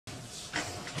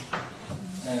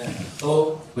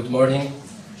Hello, good morning.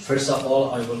 First of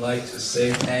all, I would like to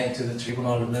say thank to the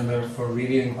tribunal member for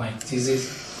reviewing my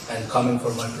thesis and coming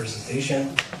for my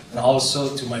presentation, and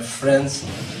also to my friends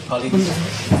and colleagues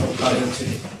for coming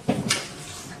today.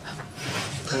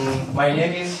 My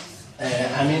name is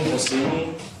Amin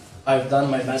Hosseini. I've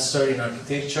done my master in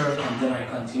architecture, and then I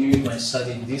continued my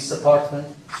study in this department.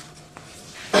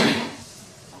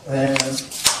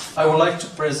 I would like to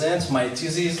present my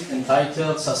thesis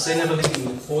entitled Sustainability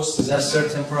in Post-Disaster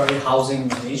Temporary Housing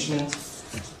Management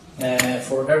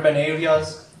for Urban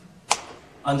Areas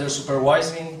under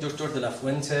supervising Dr. De La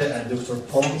Fuente and Dr.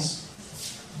 Pons.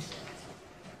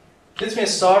 Let me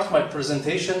start my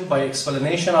presentation by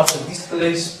explanation of the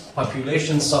displaced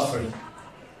population suffering,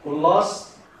 who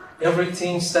lost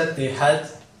everything that they had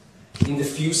in the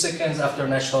few seconds after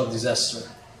natural disaster.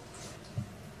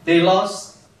 They lost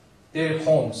their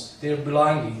homes, their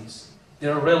belongings,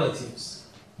 their relatives,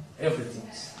 everything.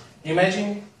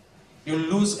 Imagine you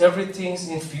lose everything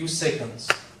in few seconds,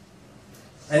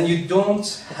 and you don't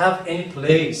have any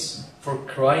place for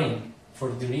crying,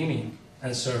 for dreaming,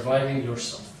 and surviving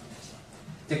yourself.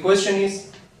 The question is,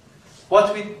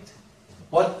 what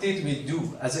did we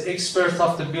do as an expert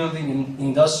of the building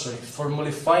industry for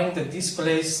mollifying the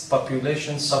displaced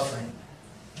population suffering?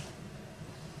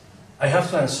 I have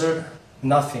to answer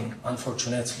nothing,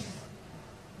 unfortunately.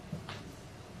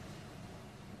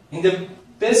 In the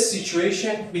best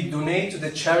situation, we donate to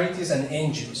the charities and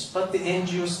NGOs, but the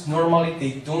NGOs normally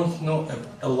they don't know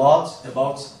a lot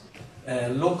about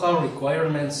local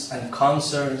requirements and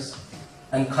concerns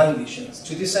and conditions.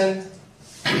 To this end,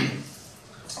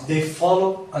 they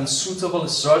follow unsuitable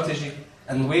strategy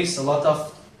and waste a lot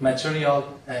of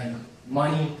material and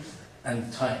money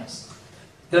and times.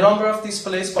 The number of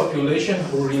displaced population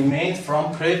who remained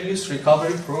from previous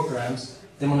recovery programs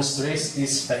demonstrates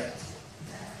this fact.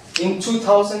 In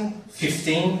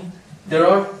 2015, there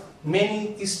are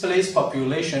many displaced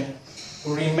population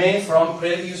who remain from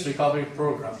previous recovery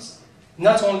programs,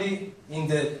 not only in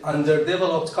the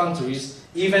underdeveloped countries,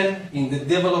 even in the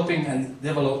developing and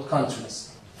developed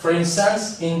countries. For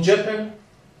instance, in Japan,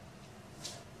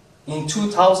 in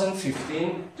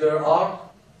 2015, there are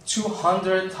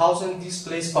 200,000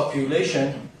 displaced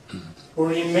population who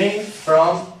remained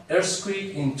from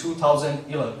earthquake in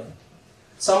 2011.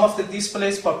 Some of the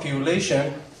displaced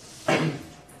population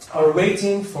are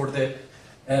waiting for the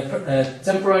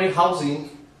temporary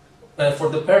housing, for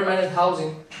the permanent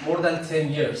housing more than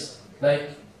 10 years,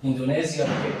 like Indonesia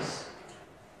case.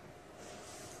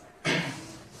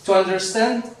 To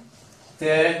understand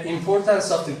the importance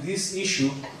of this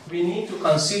issue, we need to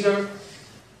consider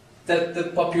that the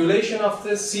population of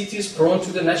the cities prone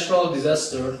to the natural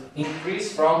disaster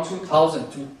increased from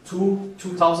 2000 to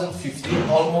 2015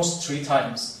 almost 3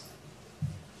 times.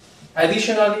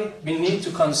 Additionally, we need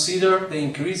to consider the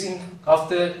increasing of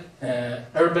the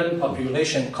urban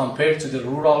population compared to the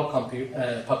rural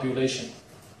population.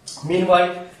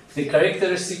 Meanwhile, the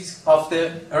characteristics of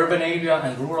the urban area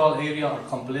and rural area are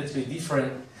completely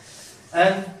different,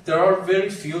 and there are very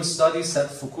few studies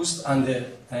that focused on the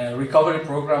recovery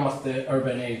program of the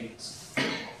urban areas.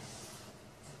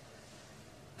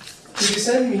 To this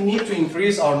end, we need to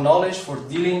increase our knowledge for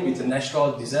dealing with the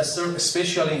natural disaster,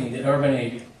 especially in the urban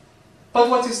area. But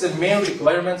what is the main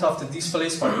requirement of the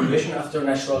displaced population after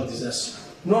natural disaster?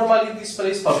 Normally,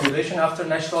 displaced population after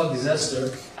natural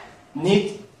disaster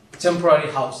need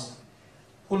temporary housing.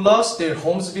 Who lost their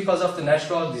homes because of the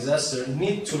natural disaster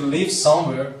need to live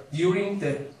somewhere during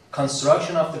the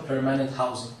construction of the permanent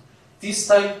housing. This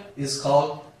type is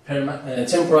called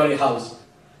temporary housing.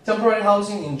 Temporary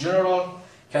housing in general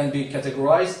can be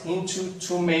categorized into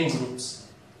 2 main groups.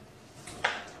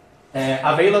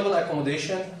 Available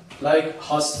accommodation like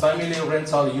host family,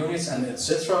 rental units, and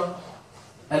etc.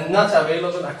 And not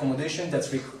available accommodation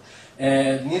that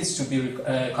needs to be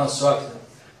constructed,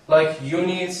 like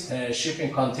units,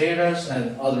 shipping containers,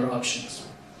 and other options.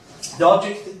 The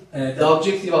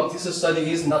objective of this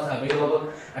study is not available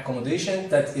accommodation,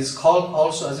 that is called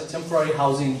also as a temporary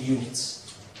housing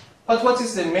units. But what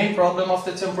is the main problem of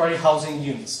the temporary housing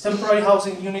units? Temporary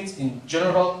housing units in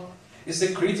general is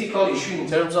the critical issue in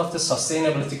terms of the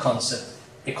sustainability concept,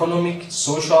 economic,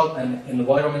 social, and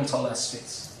environmental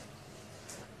aspects.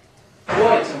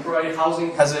 Why temporary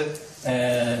housing has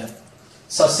a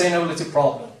sustainability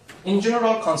problem? In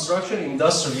general, construction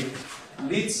industry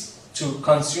leads to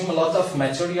consume a lot of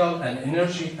material and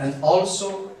energy, and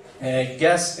also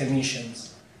gas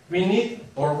emissions.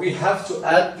 We have to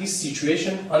add this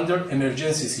situation under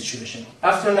emergency situation.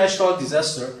 After natural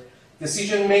disaster,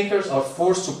 decision makers are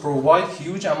forced to provide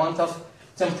huge amount of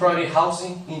temporary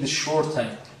housing in the short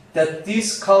time. that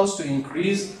this caused to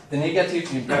increase the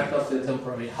negative impact of the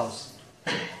temporary housing.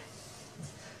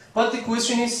 But the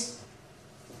question is,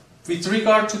 with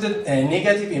regard to the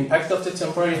negative impact of the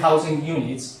temporary housing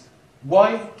units,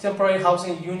 why temporary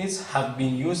housing units have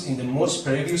been used in the most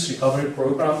previous recovery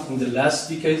program in the last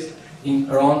decades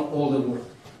around all the world?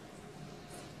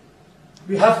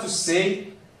 We have to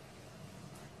say,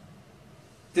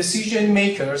 decision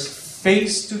makers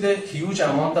faced to the huge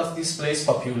amount of displaced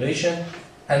population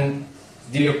and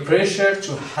their pressure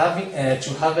to have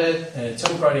a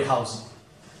temporary housing.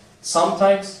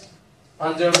 Sometimes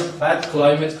under bad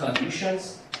climate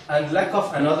conditions and lack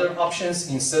of another options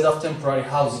instead of temporary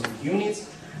housing units,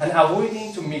 and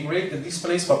avoiding to migrate the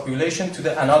displaced population to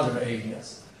the another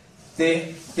areas.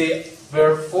 They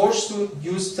were forced to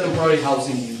use temporary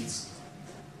housing units.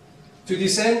 To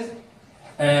this end,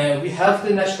 we have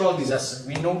the natural disaster.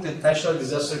 We know that natural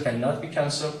disaster cannot be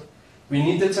cancelled. We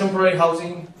need the temporary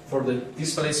housing for the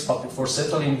displaced for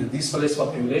settling the displaced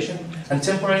population, and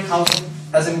temporary housing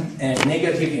has a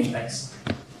negative impacts.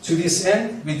 To this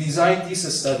end, we designed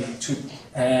this study to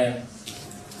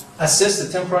assess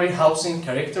the temporary housing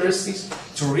characteristics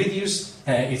to reduce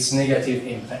its negative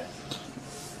impact.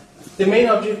 The main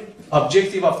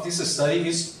objective of this study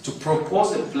is to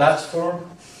propose a platform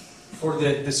for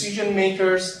the decision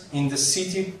makers in the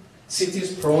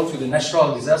cities prone to the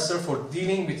natural disaster for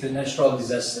dealing with the natural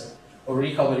disaster or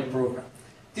recovery program.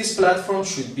 This platform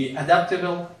should be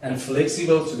adaptable and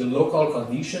flexible to the local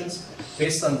conditions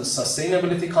based on the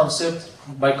sustainability concept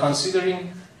by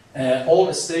considering all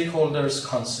stakeholders'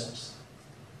 concerns.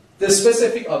 The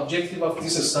specific objective of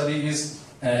this study is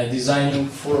designing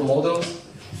 4 models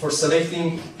for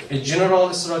selecting a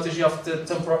general strategy of the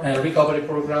recovery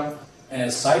program,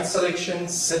 site selection,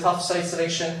 set of site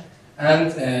selection,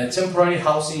 and temporary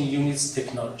housing units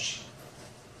technology.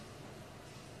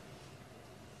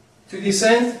 To this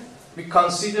end, we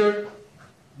consider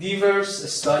diverse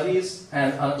studies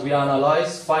and we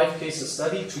analyze 5 case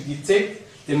studies to detect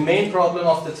the main problem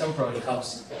of the temporary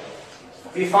housing.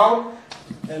 We found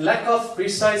a lack of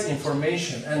precise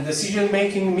information and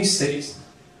decision-making mistakes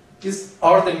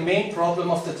are the main problem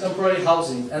of the temporary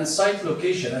housing, and site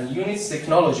location and units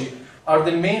technology are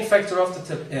the main factor of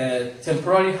the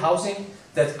temporary housing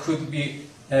that could be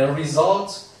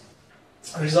resulted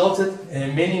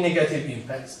in many negative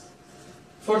impacts.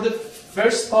 For the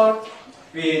first part,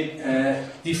 we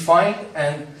defined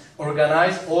and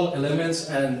organized all elements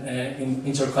and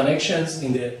interconnections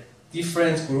in the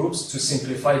different groups to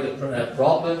simplify the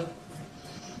problem.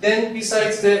 Then,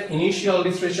 besides the initial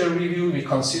literature review, we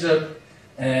considered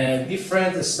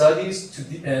different studies to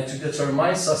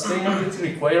determine sustainability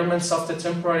requirements of the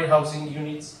temporary housing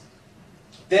units.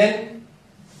 Then,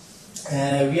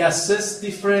 we assessed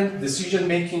different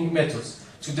decision-making methods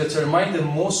to determine the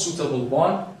most suitable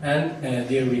one and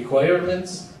their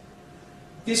requirements.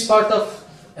 This part of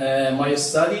my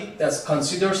study that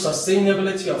considers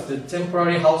sustainability of the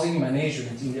temporary housing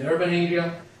management in the urban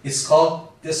area is called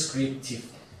descriptive.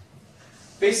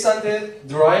 Based on the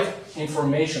derived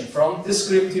information from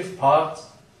descriptive part,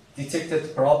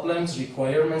 detected problems,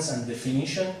 requirements, and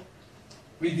definition,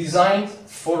 we designed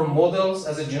 4 models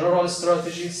as a general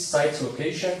strategy: site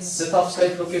location, set of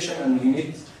site location,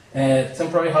 and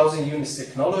temporary housing units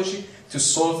technology to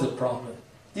solve the problem.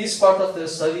 This part of the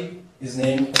study is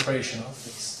named operational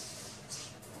phase.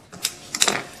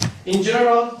 In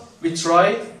general, we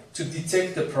tried to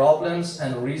detect the problems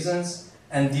and reasons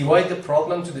and divide the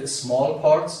problem to the small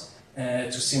parts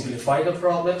to simplify the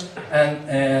problem,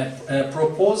 and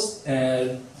propose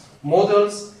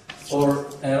models or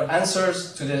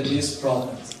answers to these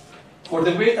problems. For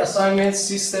the weight assignment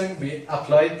system, we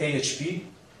applied AHP,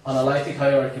 analytic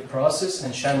hierarchy process,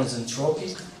 and channels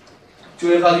entropy.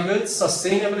 To evaluate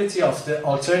sustainability of the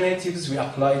alternatives, we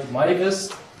applied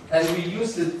MyBest, and we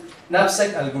used the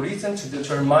knapsack algorithm to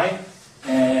determine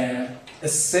a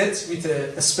set with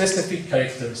a specific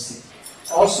characteristic.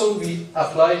 Also, we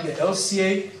applied the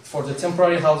LCA for the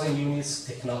temporary housing units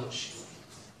technology.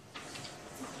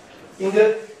 In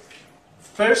the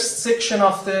first section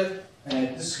of the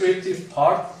descriptive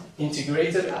part,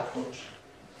 integrated approach.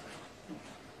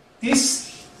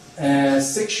 This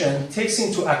section takes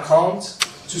into account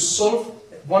to solve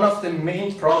one of the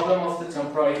main problems of the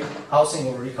temporary housing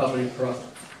or recovery problem.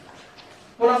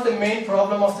 One of the main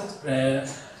problems of the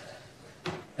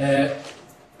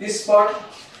this part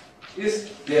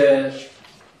is the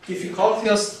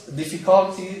difficulties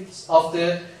of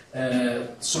the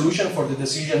solution for the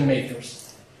decision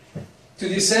makers. To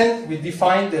this end, we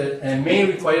defined the main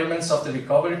requirements of the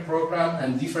recovery program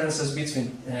and differences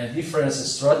between different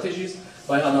strategies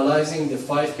by analyzing the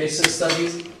 5 case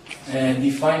studies and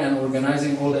define and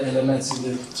organizing all the elements in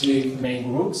the 3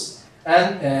 main groups,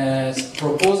 and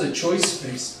propose a choice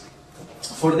space.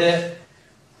 For the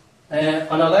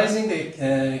analyzing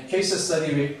the case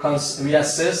study, we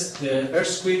assessed the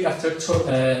earthquake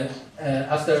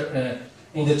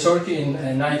in the Turkey in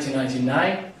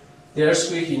 1999, the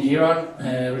earthquake in Iran,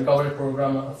 recovery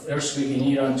program of earthquake in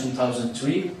Iran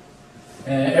 2003,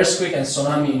 earthquake and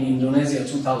tsunami in Indonesia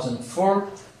 2004,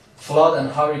 flood and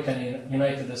hurricane in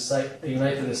United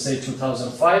States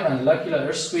 2005, and L'Aquila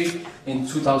earthquake in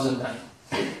 2009.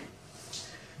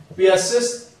 We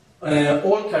assessed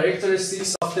all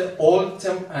characteristics of the old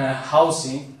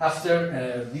housing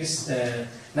after these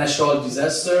natural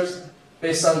disasters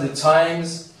based on the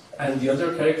times and the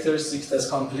other characteristics that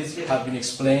completely have been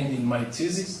explained in my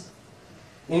thesis.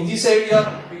 In this area,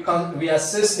 we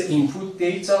assess the input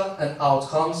data and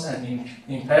outcomes and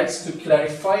impacts to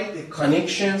clarify the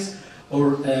connections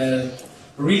or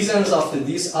reasons of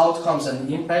these outcomes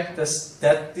and impact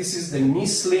that this is the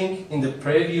mislink in the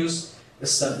previous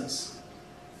studies.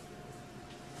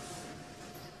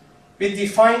 We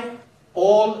define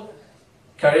all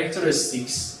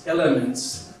characteristics,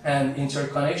 elements, and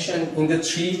interconnection in the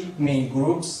 3 main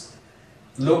groups: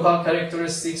 local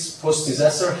characteristics,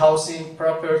 post-disaster housing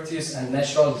properties, and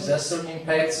natural disaster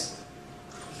impacts.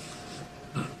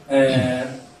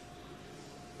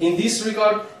 In this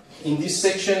regard, in this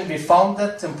section, we found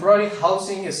that temporary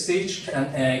housing stage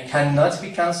cannot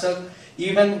be cancelled.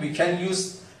 Even we can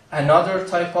use another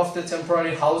type of the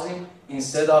temporary housing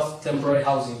instead of temporary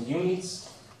housing units.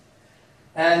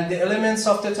 And the elements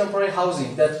of the temporary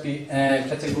housing that we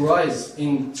categorize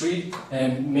in 3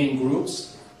 main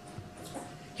groups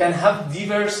can have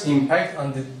diverse impact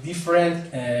on the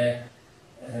different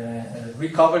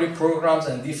recovery programs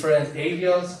and different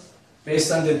areas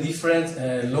based on the different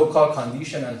local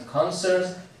condition and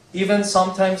concerns, even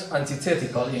sometimes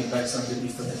antithetical impacts on the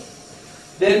different.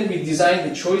 Then we design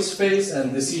the choice phase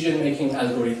and decision-making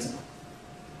algorithm.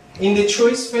 In the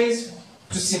choice phase,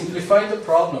 to simplify the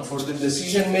problem for the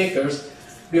decision makers,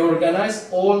 we organize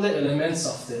all the elements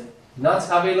of the not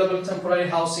available temporary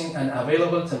housing and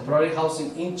available temporary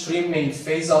housing in 3 main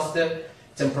phases of the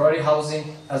temporary housing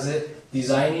as a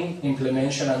designing,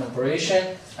 implementation, and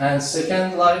operation, and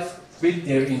second life with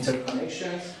their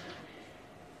interconnections.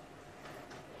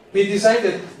 We designed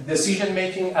the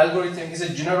decision-making algorithm is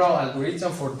a general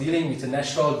algorithm for dealing with a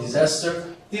natural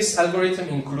disaster. This algorithm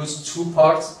includes 2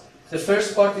 parts. The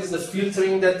first part is the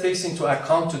filtering that takes into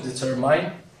account to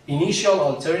determine initial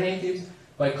alternatives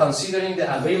by considering the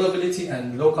availability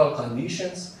and local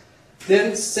conditions.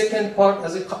 Then second part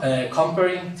as a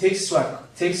comparing takes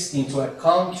into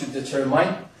account to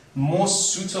determine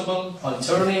most suitable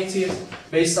alternative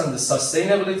based on the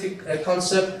sustainability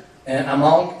concept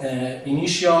among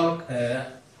initial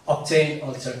obtained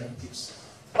alternatives.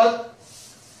 But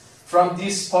from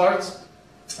this part,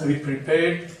 we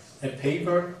prepared a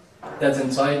paper that's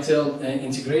entitled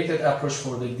Integrated Approach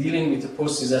for the Dealing with the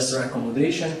Post-Disaster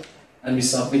Accommodation, and we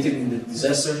submitted in the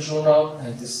Disaster Journal,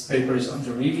 and this paper is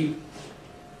under review.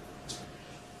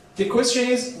 The question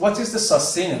is, what is the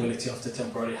sustainability of the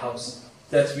temporary housing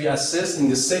that we assess in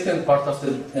the second part of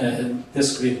the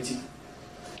descriptive?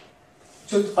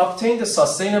 To obtain the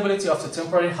sustainability of the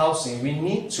temporary housing, we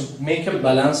need to make a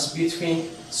balance between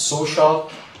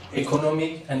social,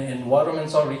 economic, and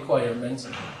environmental requirements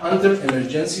under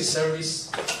emergency service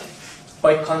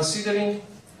by considering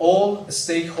all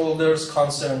stakeholders'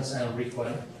 concerns and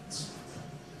requirements.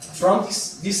 From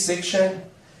this section,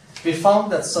 we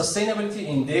found that sustainability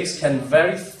index can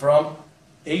vary from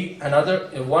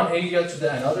one area to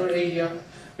another area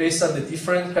based on the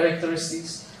different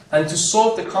characteristics. And to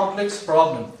solve the complex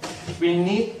problem, we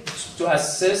need to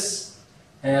assess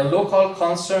local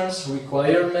concerns,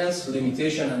 requirements,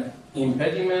 limitations, and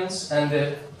impediments, and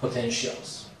the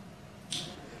potentials.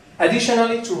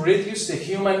 Additionally, to reduce the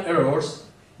human errors,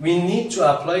 we need to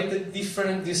apply the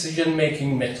different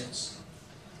decision-making methods.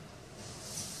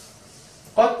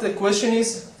 But the question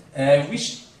is,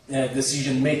 which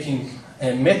decision-making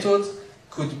method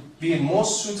could be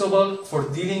most suitable for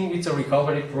dealing with a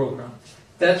recovery program?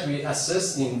 That we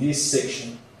assess in this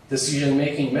section,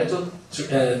 decision-making method,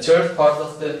 third part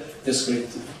of the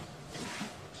descriptive.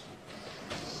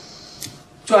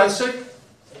 To answer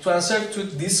to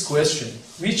this question,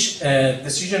 which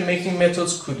decision-making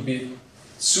methods could be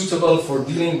suitable for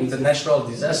dealing with a natural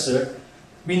disaster,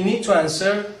 we need to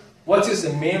answer what is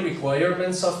the main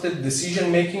requirements of the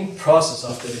decision-making process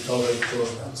of the recovery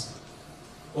programs,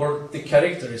 or the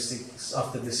characteristics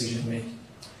of the decision-making.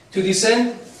 To this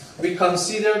end, we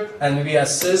considered and we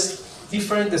assessed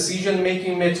different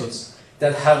decision-making methods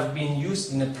that have been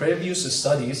used in the previous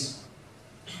studies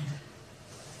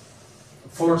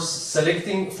for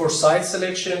site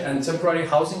selection and temporary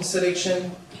housing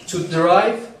selection to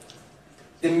derive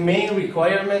the main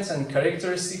requirements and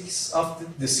characteristics of the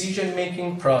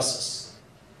decision-making process.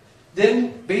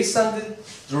 Then, based on the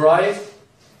derived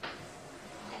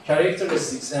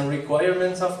characteristics and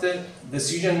requirements of the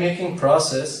decision-making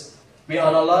process, we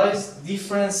analyze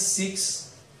different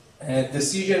 6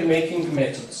 decision-making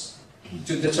methods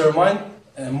to determine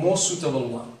a most suitable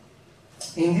one.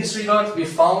 In this regard, we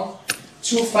found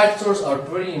 2 factors are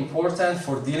very important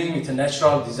for dealing with a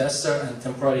natural disaster and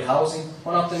temporary housing.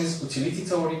 One of them is utility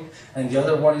theory, and the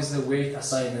other one is the weight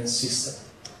assignment system.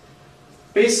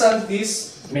 Based on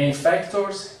these main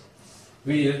factors,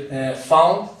 we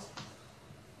found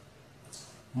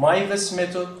MIVES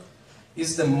method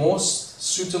is the most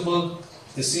suitable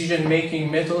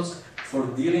decision-making method for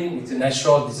dealing with the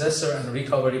natural disaster and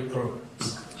recovery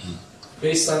programs,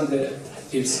 based on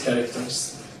its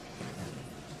characteristics.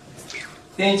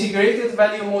 The integrated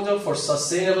value model for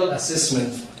sustainable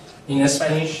assessment, in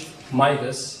Spanish,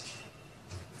 MIVES,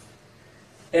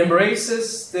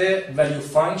 embraces the value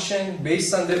function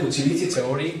based on the utility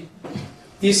theory.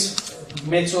 This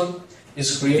method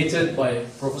is created by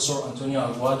Professor Antonio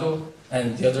Aguado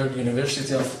and the other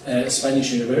university of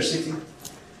Spanish university.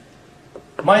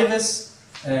 MIVES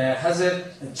has a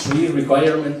 3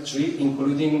 requirement tree,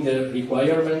 including the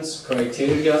requirements,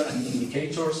 criteria, and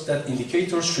indicators. That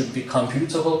indicators should be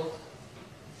computable.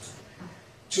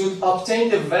 To obtain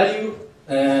the value,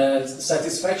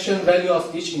 satisfaction value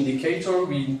of each indicator,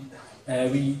 we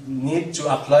need to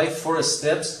apply 4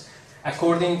 steps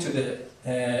according to the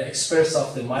experts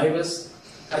of the MIVES.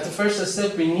 At the first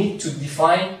step, we need to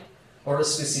define or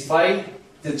specify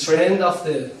the trend of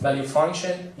the value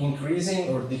function, increasing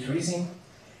or decreasing.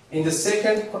 In the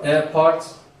second part,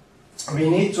 we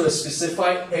need to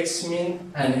specify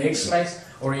x-min and x-max,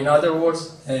 or in other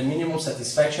words, minimum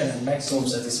satisfaction and maximum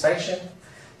satisfaction.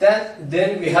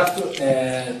 Then we have to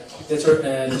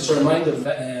determine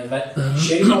the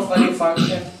shape of value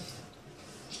function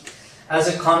as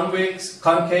a convex,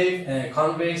 concave,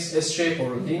 convex, S-shape,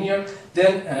 or linear.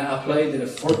 Then apply the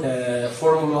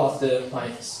formula of the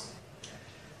MIVES.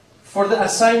 For the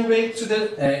assigned weight to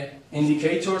the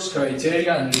indicators,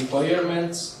 criteria, and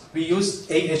requirements, we use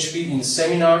AHB in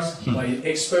seminars by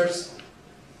experts.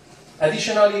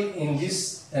 Additionally, in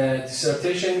this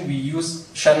dissertation, we use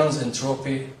Shannon's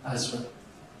entropy as well.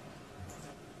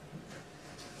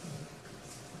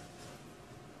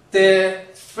 The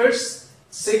first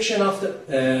section of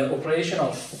the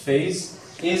operational phase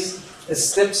is a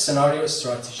step scenario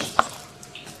strategy.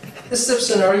 The step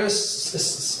scenario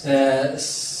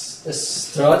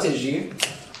strategy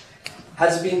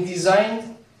has been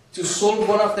designed to solve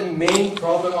one of the main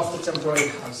problems of the temporary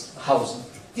housing.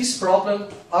 This problem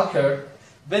occurs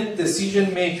when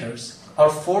decision makers are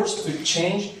forced to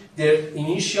change their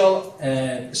initial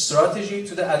strategy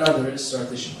to another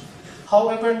strategy.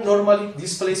 However, normally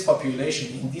displaced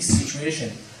population in this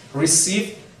situation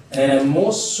receive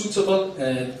most suitable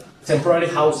temporary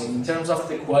housing in terms of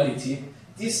the quality.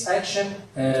 This action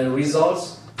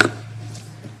results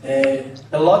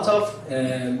a lot of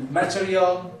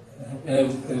material,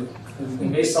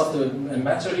 waste of the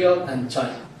material and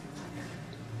time.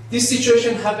 This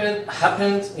situation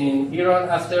happened in Iran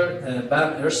after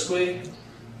BAM earthquake.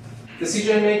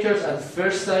 Decision makers at the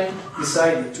first time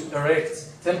decided to erect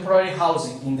temporary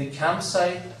housing in the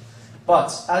campsite,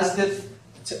 but as the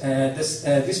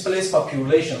displaced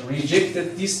population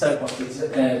rejected this type of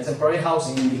temporary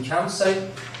housing in the campsite,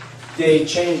 they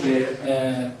changed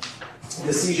their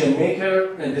decision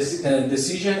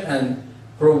and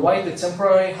provide the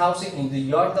temporary housing in the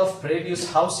yard of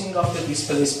previous housing of the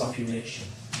displaced population.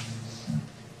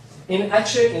 In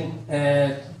Aceh, in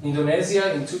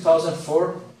Indonesia, in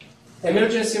 2004,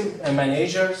 emergency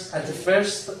managers at the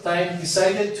first time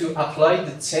decided to apply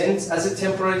the tent as a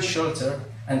temporary shelter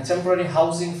and temporary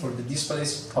housing for the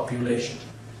displaced population.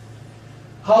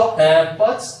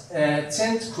 But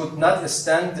tent could not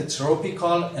stand the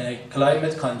tropical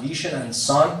climate condition and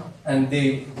sun, and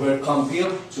they were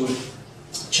compelled to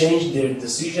change their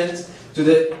decisions to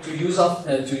use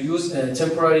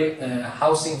temporary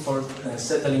housing for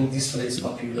settling displaced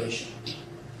population.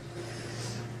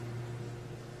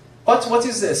 But what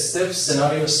is the step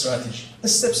scenario strategy? The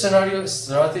step scenario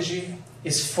strategy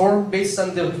is formed based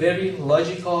on the very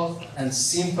logical and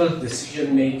simple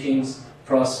decision-making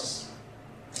process.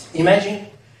 Imagine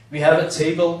we have a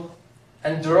table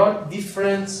and there are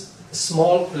different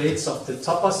small plates of the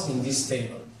tapas in this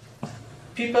table.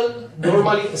 People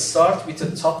normally start with the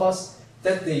tapas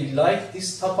that they like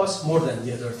this tapas more than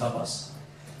the other tapas.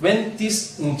 When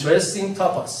this interesting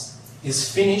tapas is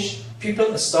finished,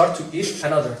 people start to eat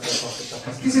another type of the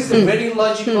tapas. This is a very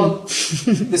logical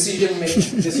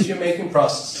decision-making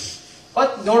process.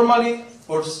 But normally,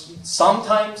 or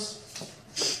sometimes,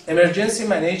 emergency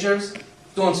managers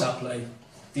don't apply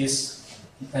this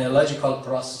logical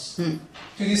process.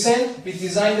 To this end, we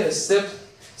designed a step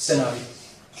scenario.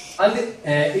 On the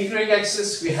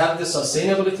y-axis, we have the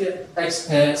sustainability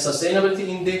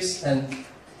index, and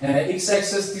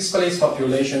x-axis displays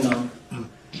population number.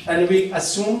 And we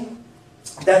assume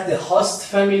that the host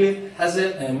family has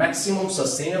a maximum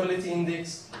sustainability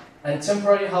index, and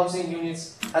temporary housing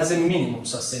units has a minimum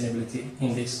sustainability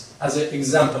index, as an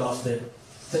example of the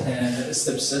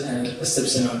step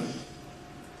scenario.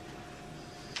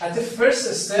 At the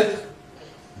first step,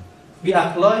 we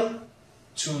apply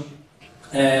to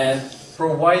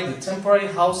provide the temporary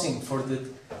housing for the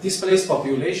displaced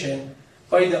population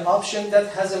by the option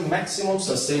that has a maximum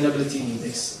sustainability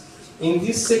index. In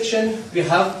this section, we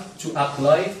have to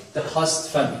apply the host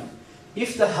family.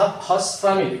 If the host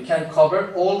family can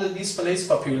cover all the displaced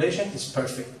population, it's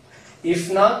perfect.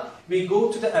 If not, we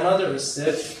go to another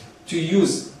step to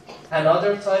use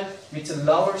another type with a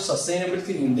lower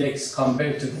sustainability index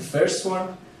compared to the first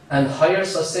one and higher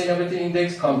sustainability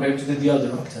index compared to the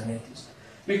other alternatives.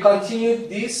 We continue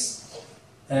this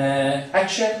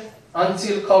action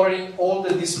until covering all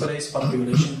the displaced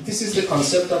population. This is the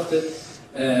concept of the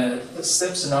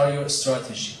step scenario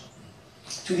strategy.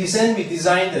 To this end, we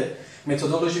designed the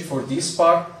methodology for this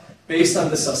part based on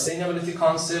the sustainability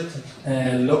concept,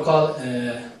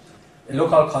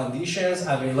 local conditions,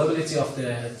 availability of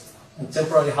the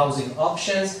temporary housing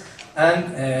options,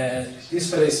 and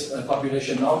displaced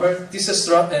population number. This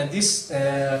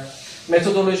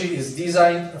methodology is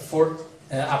designed for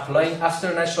applying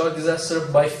after natural disaster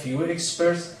by few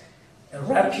experts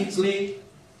rapidly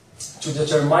to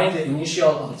determine the initial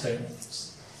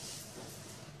alternatives.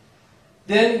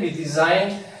 Then we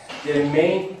designed the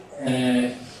main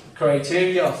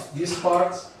criteria of this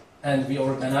part, and we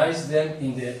organized them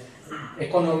in the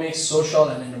economic, social,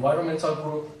 and environmental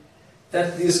group.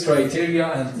 That these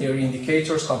criteria and their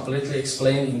indicators completely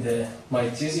explained in my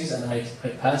thesis, and I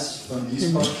passed from this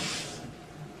part.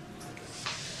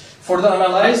 For the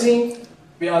analyzing,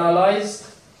 we analyzed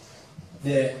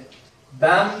the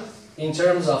BAM in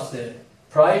terms of the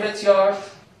private yard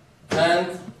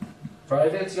and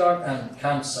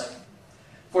campsite.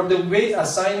 For the weight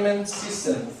assignment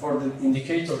system for the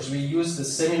indicators, we used the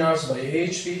seminars by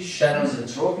AHP, Shannon, and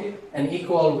Trophy, and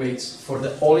equal weights for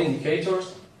the all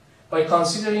indicators by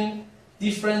considering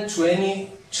different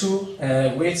 22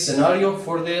 weight scenario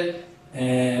for the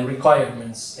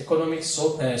requirements, economic,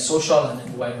 social, and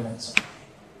environmental.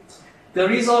 The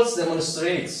results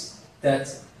demonstrates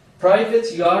that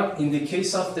private yard, in the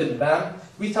case of the BAM,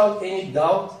 without any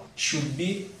doubt, should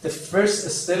be the first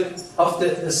step of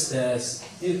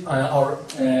our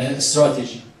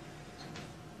strategy.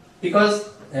 Because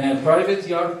private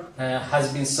yard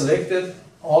has been selected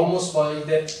almost by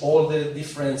all the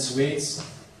different weights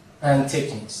and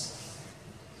techniques.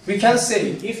 We can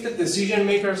say if the decision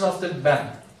makers of the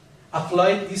BAM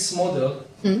applied this model,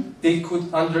 they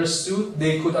could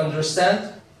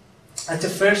understand at the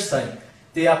first time.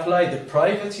 They applied the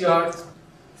private yard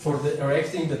for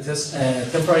erecting the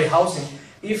temporary housing.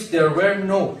 If there were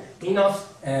no enough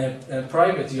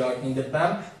private yard in the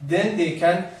BAM, then they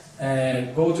can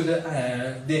they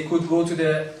could go to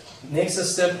the next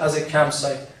step as a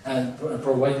campsite and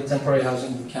provide the temporary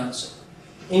housing in the campsite.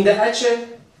 In the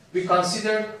HF, we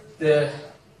consider the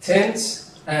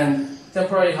tents and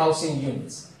temporary housing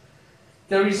units.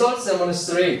 The results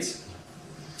demonstrate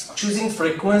choosing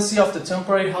frequency of the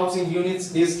temporary housing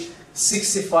units is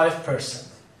 65%.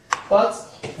 But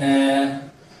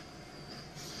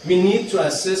we need to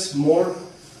assess more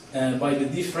by the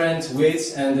different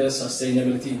weights and the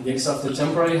sustainability index of the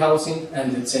temporary housing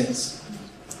and the tents.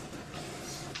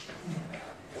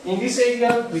 In this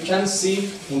area, we can see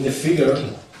in the figure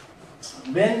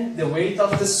when the weight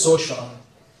of the social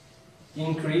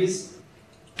increase,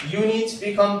 units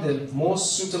become the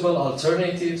most suitable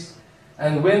alternatives,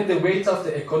 and when the weight of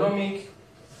the economic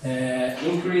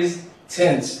increase,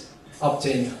 tents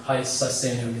obtain high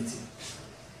sustainability.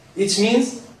 It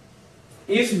means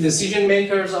if decision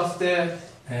makers of the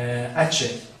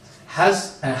HF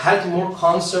had more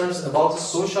concerns about the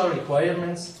social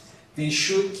requirements, they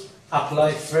should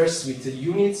apply first with the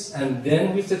units and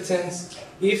then with the tents.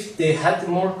 If they had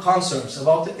more concerns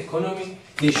about the economy,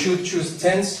 they should choose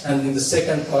tents and in the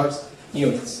second part,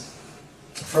 units.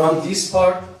 From this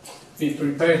part, we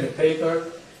prepared the paper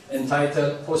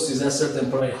entitled Post-Disaster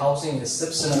Temporary Housing, a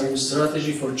Step Scenario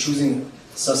Strategy for Choosing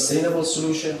Sustainable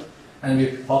Solution, and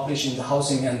we published in the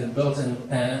Housing and the Built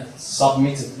and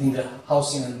submitted in the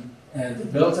Housing and the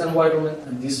Built environment,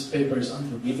 and this paper is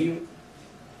under review.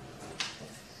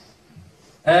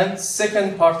 And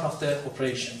second part of the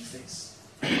operation phase.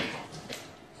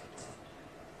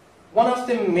 One of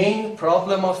the main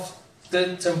problem of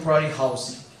the temporary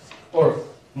housing, or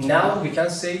now we can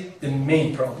say the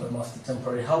main problem of the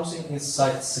temporary housing, is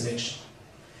site selection.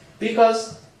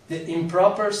 Because the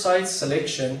improper site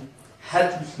selection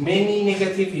had many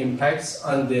negative impacts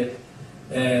on the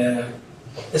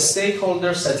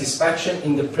stakeholder satisfaction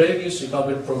in the previous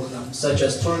recovery programs, such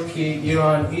as Turkey,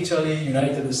 Iran, Italy,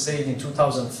 United States in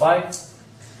 2005,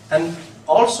 and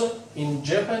also in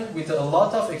Japan with a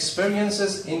lot of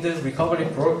experiences in the recovery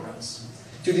programs.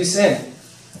 To this end,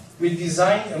 we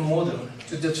designed a model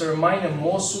to determine a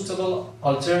more suitable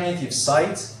alternative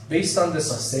site based on the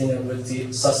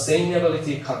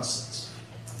sustainability concept.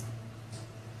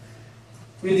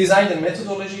 We designed a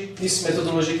methodology. This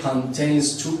methodology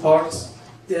contains two parts.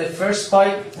 The first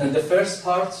part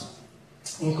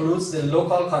includes the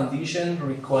local condition,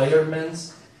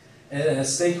 requirements, and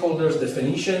stakeholders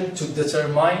definition to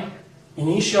determine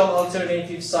initial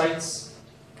alternative sites.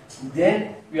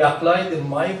 Then we apply the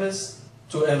MIVES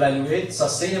to evaluate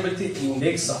sustainability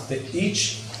index of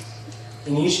each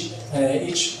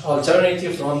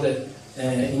alternative from the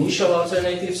initial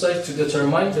alternative site to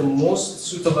determine the most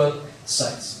suitable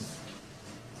sites.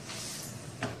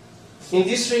 In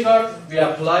this regard, we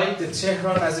applied the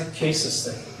Tehran as a case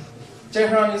study.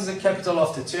 Tehran is the capital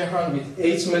of the Tehran with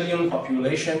 8 million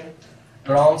population,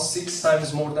 around 6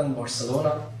 times more than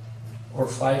Barcelona, or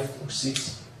 5 or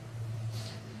 6.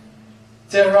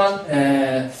 Tehran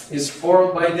is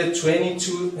formed by the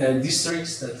 22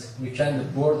 districts that we can, the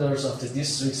borders of the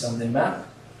districts on the map.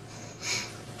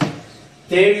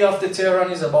 The area of the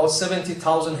Tehran is about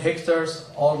 70,000 hectares,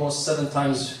 almost 7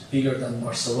 times bigger than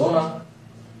Barcelona.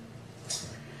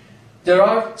 There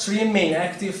are 3 main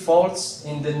active faults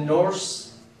in the north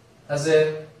as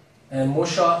a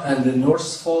Mosha and the North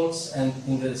faults, and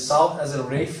in the south as a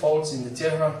Ray faults in the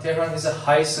Tehran. Tehran is a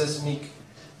high seismic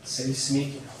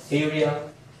area.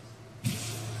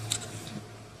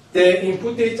 The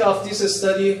input data of this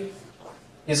study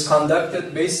is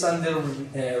conducted based on the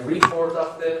report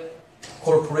of the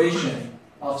Corporation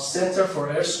of Center for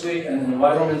Earthquake and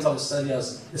Environmental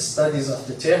Studies of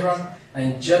the Tehran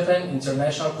and Japan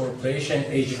International Cooperation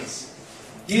Agency.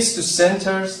 These two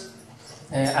centers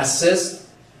assess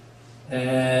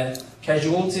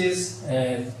casualties,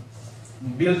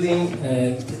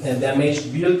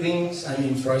 damaged buildings and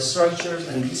infrastructures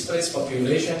and displaced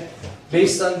population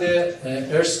based on the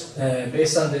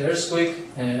earthquake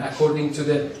according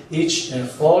to each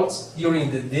fault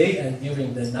during the day and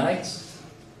during the night.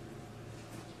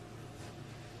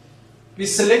 We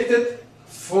selected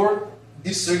 4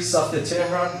 districts of the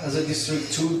Tehran as a District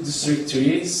 2, District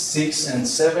 3, 6, and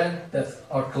 7 that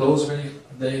are close.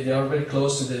 They are very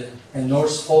close to the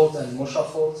North Fault and Mosha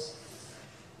faults.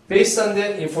 Based on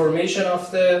the information of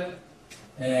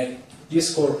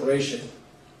this corporation,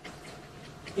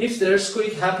 if the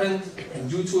earthquake happened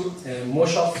due to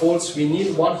Mosha faults, we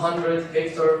need 100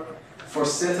 hectares for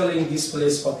settling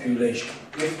displaced population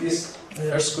if this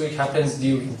earthquake happens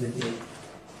during the day.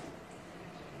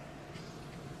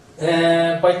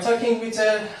 By talking with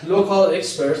local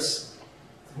experts,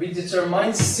 we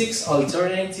determined 6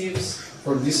 alternatives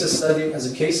for this study as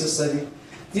a case study.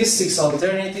 These 6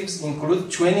 alternatives include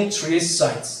 23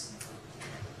 sites.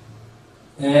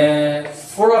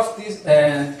 4 of these,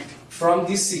 from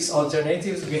these 6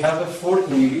 alternatives, we have 4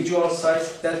 individual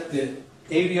sites that the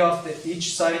area of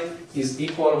each site is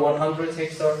equal 100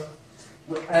 hectares.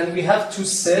 And we have 2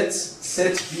 sets,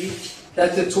 set B,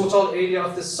 that the total area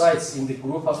of the sites in the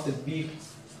group of the B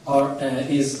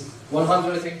is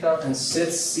 100 hectares, and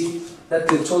set C, that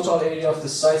the total area of the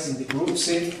sites in the group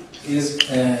C is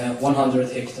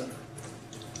 100 hectares.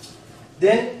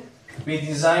 Then we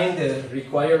designed the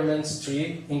requirements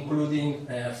tree, including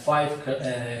 5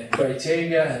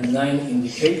 criteria and 9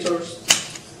 indicators.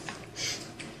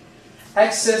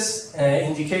 Access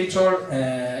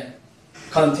indicator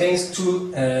contains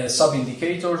 2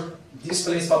 sub-indicators: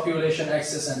 displaced population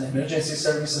access and emergency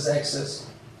services access.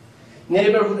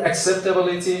 Neighborhood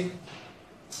acceptability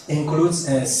includes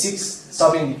 6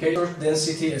 sub-indicators: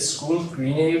 density, a school,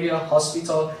 green area,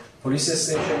 hospital, police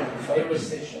station, and fire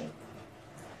station.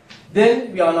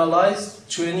 Then we analyzed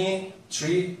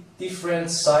 23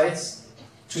 different sites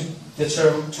to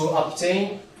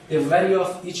obtain the value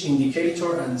of each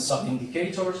indicator and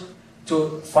sub-indicators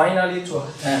to finally to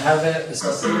have a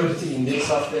sustainability index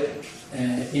of the,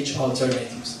 each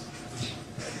alternatives.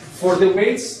 For the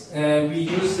weights, we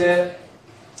use the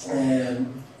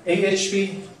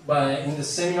AHP in the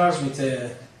seminars with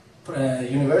the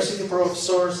university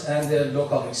professors and the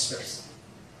local experts.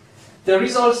 The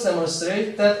results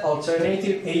demonstrate that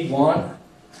alternative A1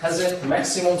 has a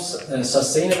maximum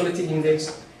sustainability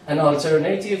index, and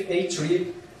alternative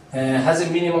A3 has a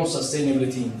minimum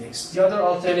sustainability index. The other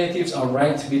alternatives are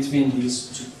ranked between these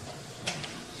two.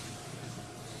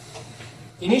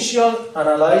 Initial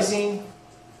analyzing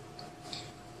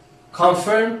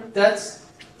confirmed that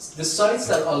the sites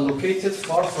that are located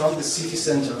far from the city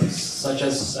centers, such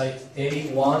as site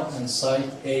A1 and site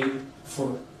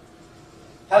A4,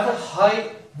 have a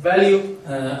high value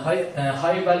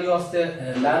of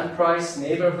the land price,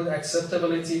 neighborhood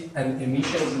acceptability, and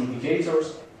emissions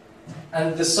indicators.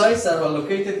 And the sites that are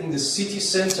located in the city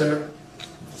center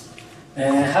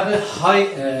have a high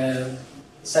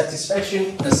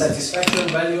satisfaction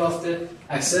value of the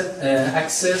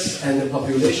access and the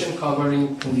population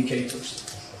covering indicators.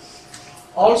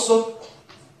 Also,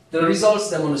 the results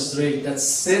demonstrate that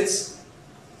sets,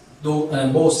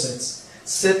 both sets,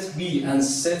 set B and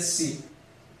set C,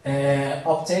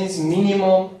 obtains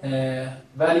minimum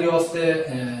value of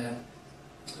the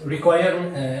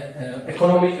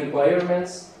economic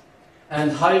requirements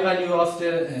and high value of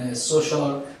the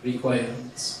social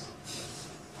requirements.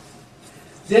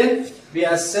 Then we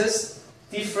assess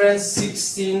different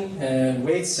 16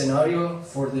 weight scenario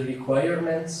for the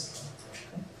requirements.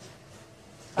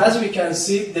 As we can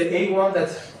see, the A1 that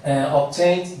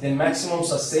obtained the maximum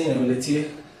sustainability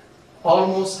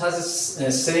almost has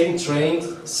the same trend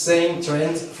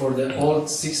for the all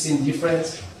 16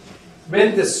 different.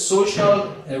 When the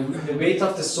social, the weight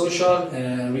of the social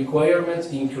requirement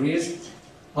increased,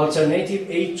 alternative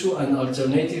A2 and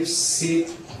alternative C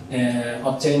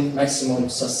obtain maximum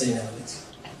sustainability.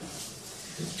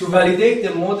 To validate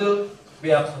the model,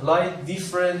 we applied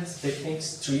different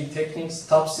techniques, 3 techniques,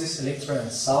 Topsys, Electra,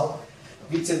 and SAL,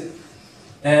 with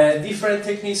different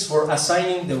techniques for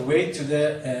assigning the weight to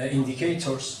the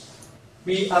indicators.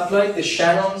 We applied the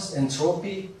Shannon's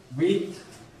entropy with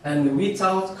and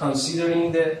without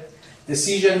considering the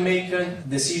decision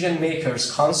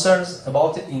makers' concerns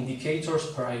about the indicator's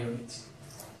priority.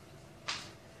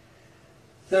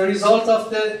 The result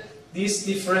of these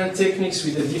different techniques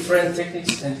with the different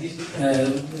techniques and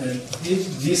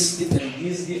these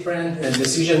different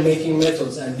decision-making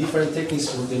methods and different techniques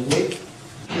for the weight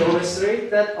demonstrate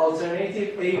that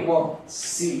alternative A1,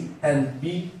 C, and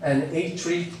B, and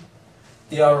A3,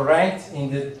 they are ranked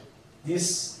in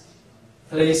these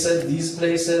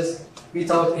places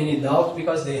without any doubt,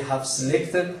 because they have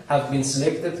been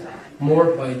selected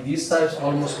more by these types,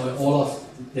 almost by all of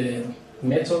the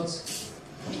methods.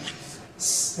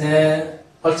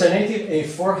 Alternative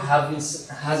A4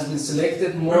 has been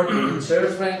selected more in the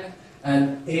third rank,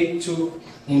 and A2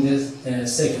 in the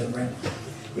second rank.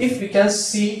 If we can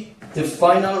see the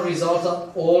final result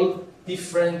of all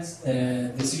different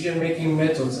decision-making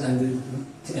methods and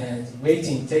the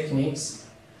weighting techniques,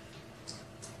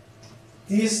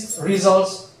 these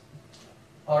results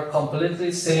are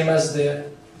completely same as the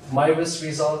MyWest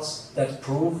results that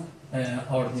prove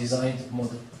our designed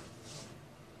model.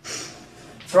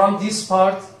 From this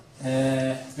part,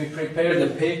 we prepared a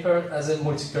paper as a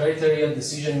multi-criteria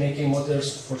decision-making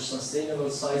models for sustainable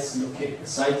site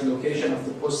location of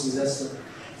the post-disaster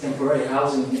temporary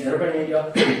housing in urban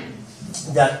area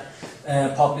that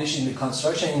published in the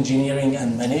Construction, Engineering,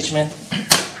 and Management.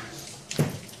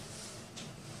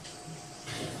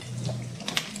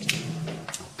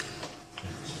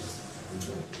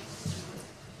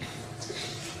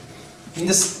 In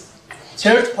this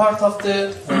third part of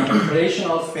the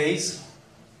operational phase,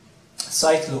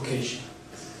 site location.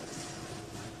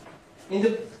 In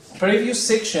the previous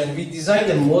section, we designed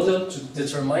a model to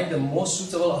determine the most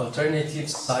suitable alternative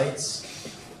sites.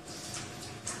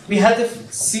 We had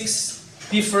 6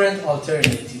 different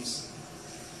alternatives.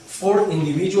 4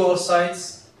 individual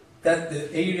sites, that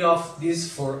the area of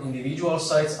these 4 individual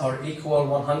sites are equal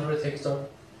 100 hectares.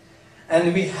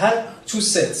 And we had 2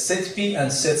 sets, set B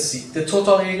and set C. The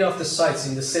total area of the sites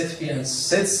in the set B and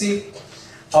set C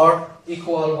are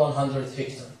equal 100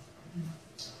 hectares.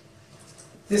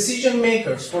 Decision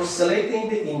makers for selecting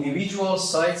the individual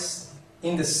sites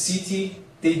in the city,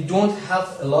 they don't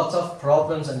have a lot of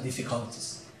problems and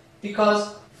difficulties,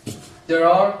 because there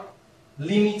are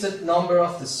limited number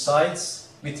of the sites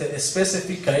with a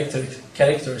specific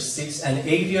characteristics and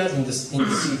areas in the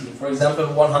city. For example,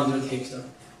 100 hectares.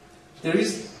 There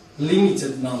is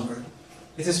limited number.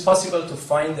 it is possible to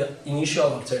find the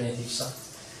initial alternative site.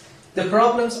 The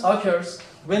problems occurs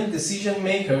when decision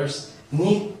makers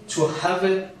need to have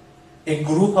a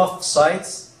group of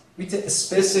sites with a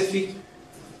specific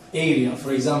area,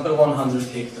 for example 100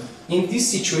 hectares. In this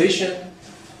situation,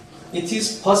 it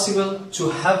is possible to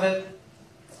have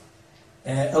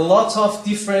a lot of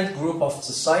different group of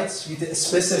sites with a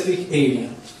specific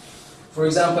area. For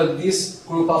example, this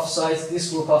group of sites,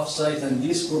 this group of sites, and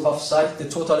this group of sites, the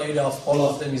total area of all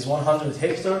of them is 100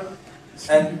 hectares.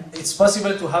 And it's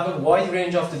possible to have a wide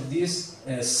range of these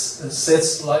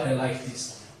sets like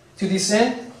this. To this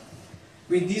end,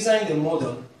 we designed a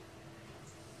model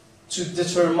to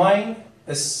determine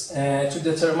a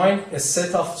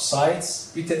set of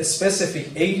sites with a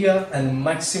specific area and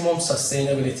maximum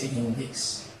sustainability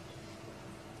index.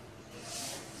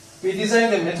 We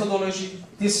designed a methodology.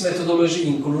 This methodology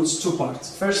includes two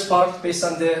parts. First part, based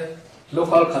on the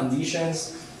local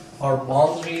conditions, our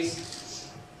boundaries,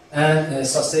 and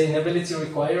sustainability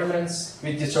requirements,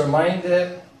 we determine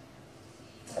the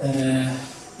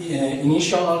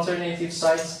initial alternative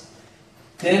sites.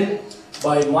 Then,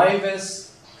 by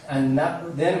MyBest and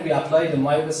then we apply the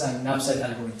MyBest and knapsack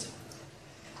algorithm.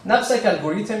 Knapsack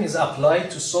algorithm is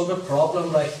applied to solve a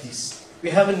problem like this.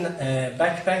 We have a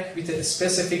backpack with a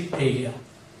specific area,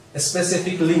 a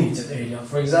specific limited area,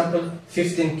 for example,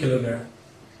 15 kilograms.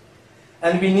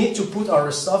 And we need to put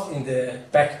our stuff in the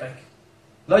backpack.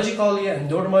 Logically and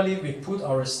normally, we put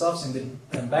our stuffs in the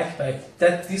backpack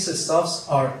that these stuffs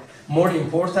are more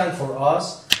important for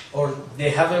us, or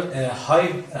they have a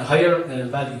higher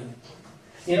value.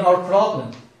 In our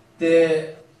problem,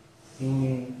 the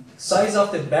size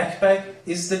of the backpack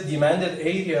is the demanded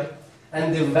area,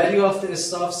 and the value of the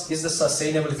stuffs is the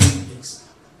sustainability index.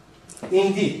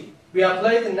 Indeed, we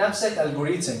apply the knapsack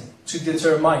algorithm to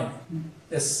determine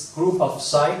a group of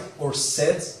sites or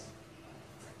sets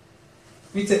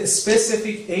with a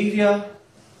specific area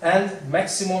and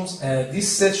maximums. This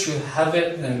set should have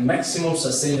a maximum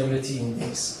sustainability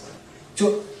index.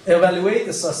 To evaluate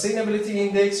the sustainability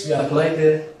index, we apply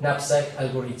the knapsack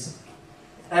algorithm.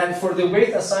 And for the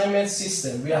weight assignment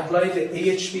system, we apply the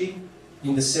AHP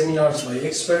in the seminars by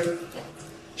expert,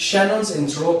 Shannon's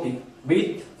entropy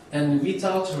with and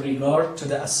without regard to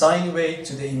the assigned weight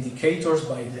to the indicators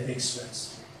by the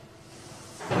experts.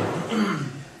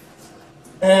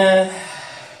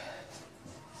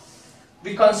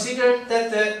 We consider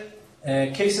that the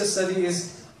case study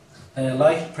is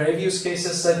like previous case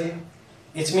study.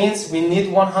 It means we need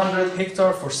 100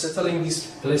 hectares for settling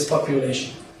displaced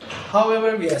population.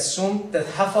 However, we assume that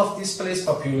half of displaced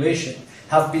population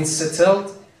have been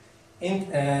settled in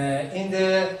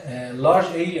the large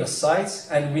area sites,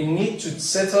 and we need to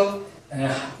settle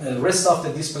the rest of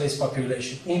the displaced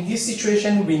population. In this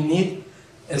situation, we need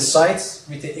sites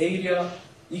with the area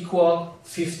equal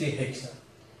 50 hectares.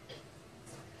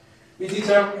 We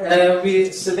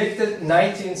selected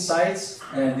 19 sites,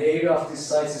 and the area of these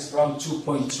sites is from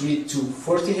 2.3 to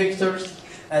 40 hectares,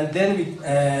 and then we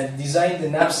designed the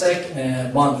knapsack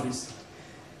boundaries.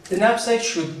 The knapsack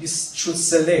should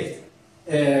select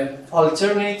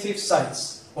alternative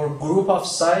sites or group of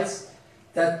sites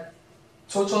that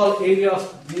total area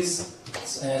of these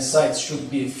sites should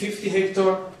be 50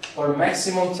 hectares or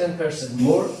maximum 10%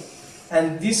 more,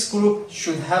 and this group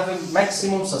should have a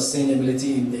maximum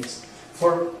sustainability index.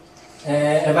 For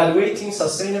evaluating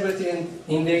sustainability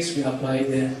index, we apply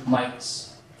the MyBest.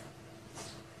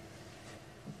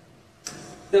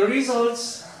 The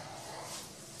results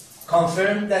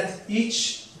confirm that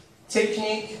each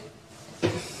technique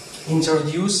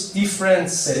introduced different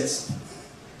sets.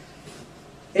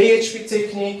 AHP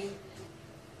technique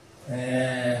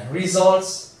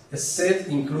results a set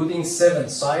including 7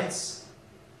 sites,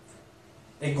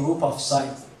 a group of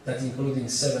sites that including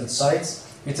 7 sites,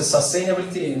 with a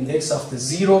sustainability index of the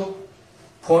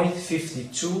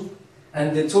 0.52,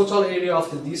 and the total area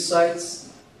of these sites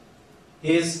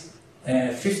is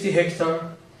 50 hectares.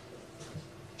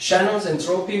 Shannon's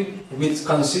entropy, with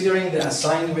considering the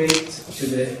assigned weight to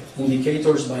the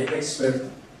indicators by expert,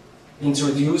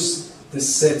 introduced the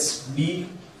sets B,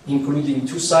 including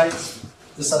 2 sites.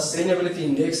 The sustainability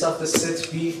index of the set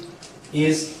B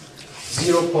is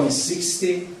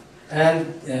 0.60, and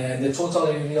the total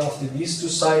area of these 2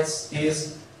 sites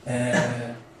is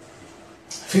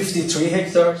 53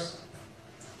 hectares.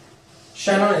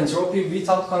 Shannon entropy,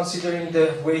 without considering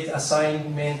the weight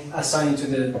assigned to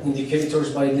the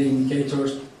indicators by the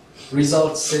indicators,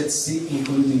 results set C,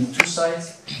 including 2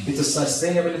 sites, with a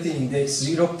sustainability index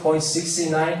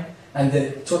 0.69, and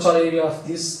the total area of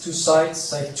these 2 sites,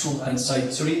 site 2 and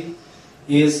site 3,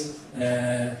 is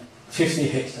 50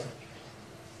 hectares.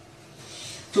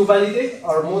 To validate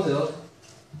our model,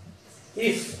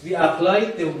 if we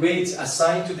apply the weights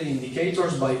assigned to the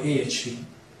indicators by AHP,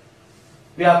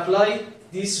 we apply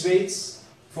these weights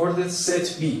for the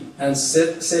set B and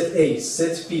set A,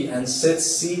 set B and set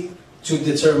C to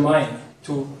determine,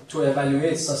 to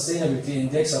evaluate sustainability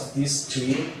index of these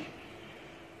three.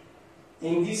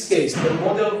 In this case, the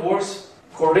model works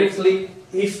correctly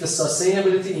if the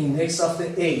sustainability index of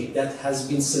the A that has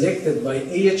been selected by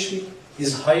AHP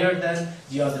is higher than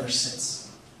the other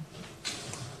sets.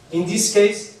 In this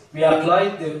case, we apply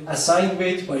the assigned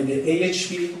weight by the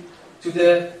AHP to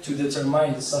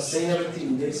determine the sustainability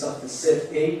index of the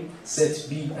set A, set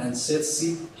B, and set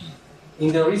C.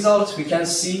 In the result, we can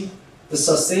see the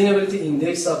sustainability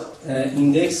index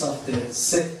of the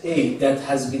set A that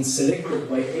has been selected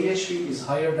by AHP is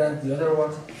higher than the other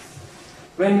one.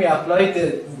 When we apply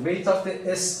the weight of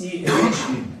the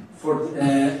SEAHP for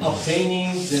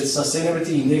obtaining the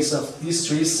sustainability index of these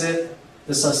three sets,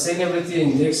 the sustainability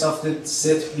index of the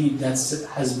set B that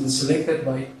has been selected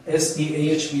by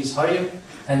SEAHP is higher,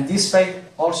 and this fact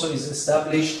also is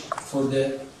established for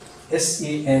the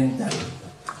SEN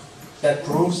that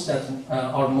proves that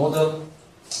our model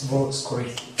works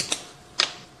correctly.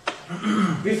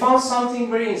 We found something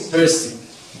very interesting.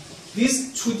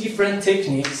 These two different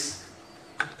techniques,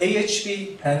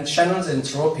 AHP and Shannon's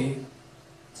entropy,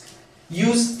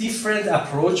 use different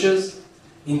approaches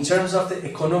in terms of the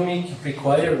economic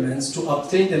requirements to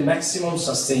obtain the maximum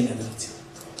sustainability.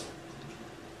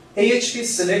 AHP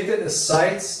selected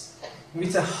sites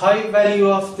with a high value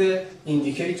of the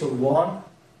indicator 1,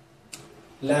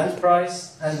 land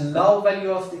price, and low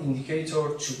value of the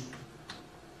indicator 2.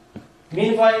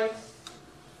 Meanwhile,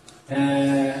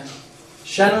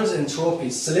 Shannon's entropy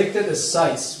selected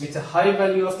sites with a high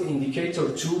value of the indicator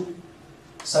 2,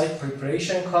 site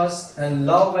preparation cost, and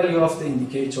low value of the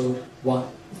indicator 1.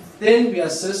 Then we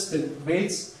assess the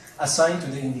weights assigned to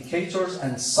the indicators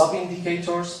and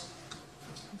sub-indicators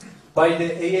by the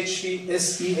AHP,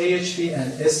 SEAHP,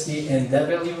 and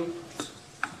SENW.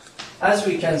 As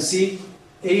we can see,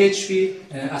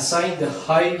 AHP assigned the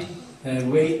high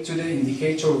weight to the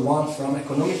indicator 1 from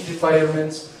economic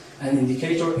requirements, and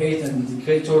indicator 8 and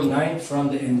indicator 9 from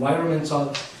the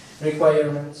environmental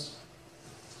requirements.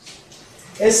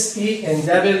 SE and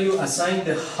W assigned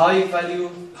the high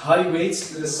weights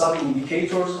to the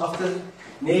sub-indicators of the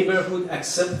neighborhood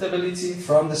acceptability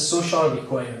from the social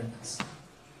requirements.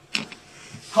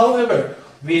 However,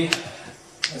 we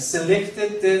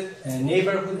selected the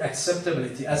neighborhood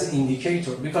acceptability as an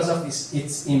indicator because of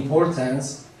its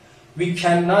importance. We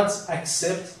cannot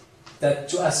accept that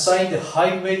to assign the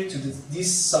high weight to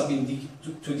this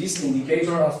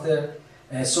indicator of the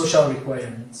social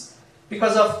requirements.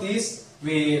 Because of this,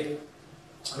 we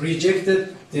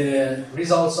rejected the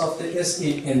results of the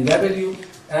SE and W,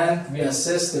 and we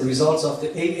assessed the results of the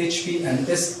AHP and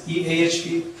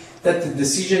SEAHP that the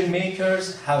decision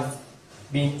makers have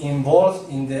been involved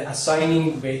in the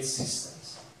assigning weight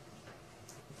systems.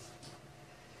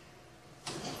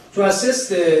 To assess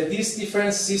these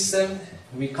different systems,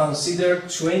 we considered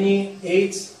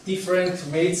 28 different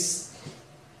weights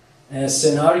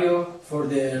scenario for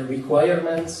the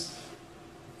requirements.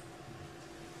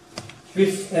 We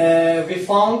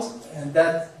found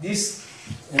that this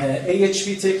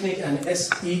AHP technique and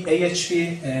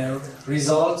SEAHP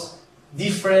result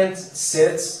different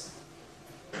sets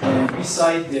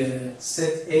beside the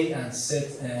set A and set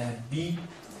B.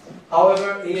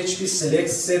 However, AHP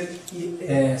selects set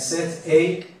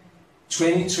A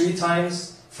 23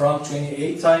 times from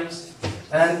 28 times,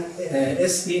 and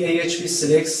SEAHP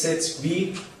selects set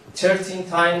B 13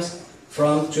 times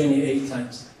from 28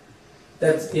 times.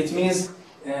 That it means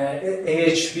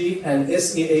AHP and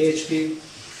SEAHP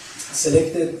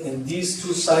selected in these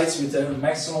two sites with a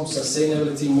maximum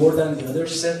sustainability more than the other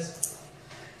set.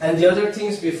 And the other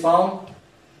things we found,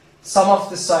 some of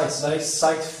the sites like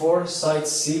site 4, site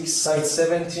 6, site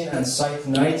 17, and site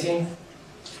 19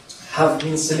 have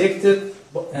been selected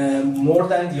more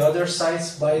than the other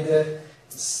sites by the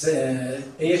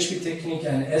AHP technique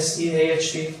and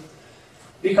SEAHP,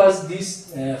 because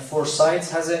these 4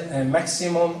 sites has a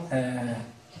maximum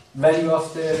value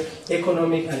of the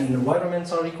economic and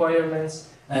environmental requirements,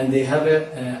 and they have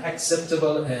an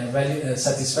acceptable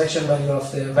satisfaction value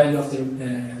of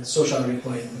the social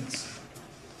requirements.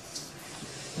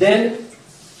 Then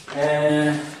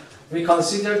we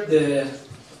considered the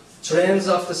trends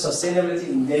of the sustainability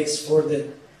index for the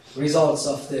results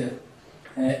of the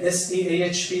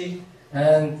SEAHP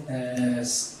and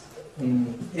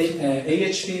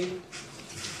AHP.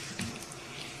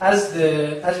 As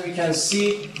we can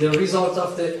see, the result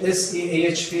of the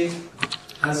SEAHP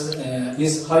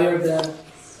is higher than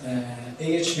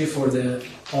AHB for the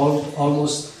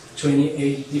almost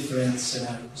 28 different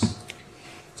scenarios.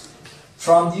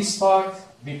 From this part,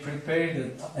 we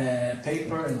prepared a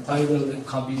paper entitled "A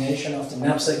Combination of the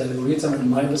knapsack algorithm and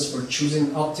miles for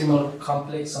choosing optimal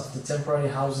complex of the temporary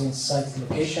housing site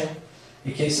location,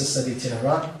 a case study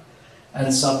Tehran,"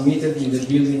 and submitted in the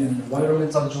Building and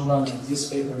Environmental Journal, and this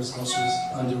paper is also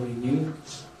under review.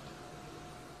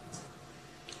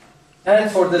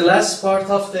 And for the last part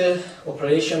of the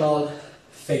operational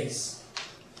phase,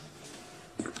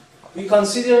 we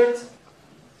considered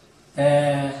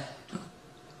a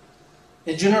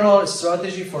general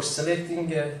strategy for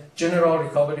selecting general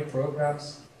recovery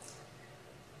programs,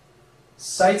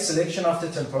 site selection of the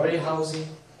temporary housing.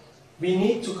 We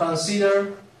need to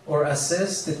consider or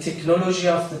assess the technology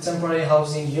of the temporary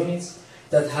housing units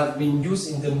that have been used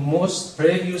in the most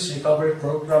previous recovery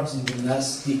programs in the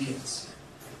last decades.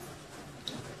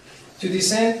 To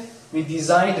this end, we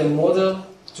designed a model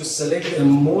to select the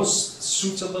most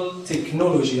suitable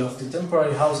technology of the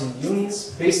temporary housing units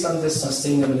based on the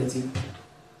sustainability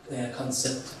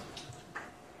concept.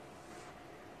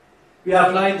 We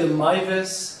applied the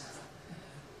MIVES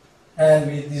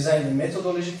and we designed a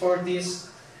methodology for this.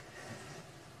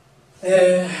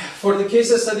 For the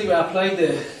case study, we applied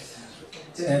the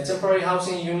temporary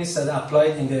housing units that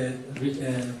applied in the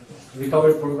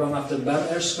recovery program after BAM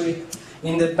earthquake.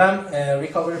 In the BAM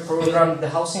recovery program, the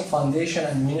Housing Foundation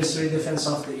and Ministry of Defense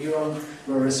of Iran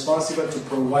were responsible to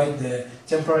provide the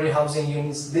temporary housing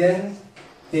units. Then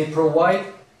they provide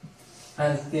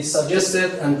and they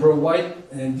suggested and provide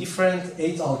different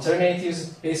 8 alternatives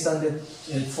based on the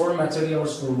 4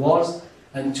 materials for walls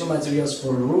and 2 materials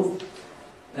for roof.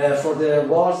 For the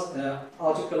walls,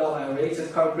 autoclave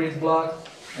aerated concrete block,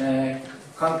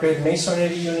 concrete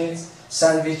masonry units,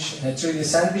 3D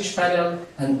sandwich panel,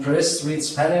 and pressed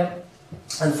ridge panel.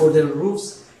 And for the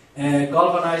roofs,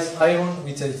 galvanized iron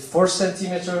with a 4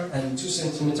 centimeter and 2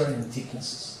 centimeter in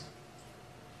thicknesses.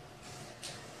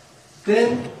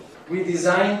 Then we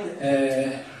designed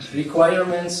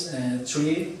requirements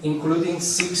tree, including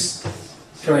 6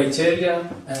 criteria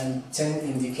and 10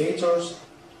 indicators.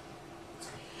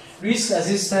 Risk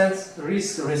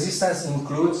resistance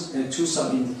includes 2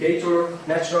 sub-indicators: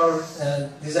 natural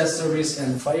disaster risk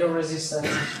and fire resistance.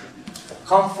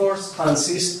 Comfort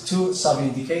consists 2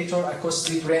 sub-indicators: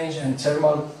 acoustic range and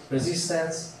thermal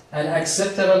resistance. And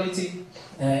acceptability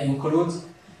includes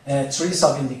 3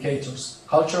 sub-indicators: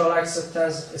 cultural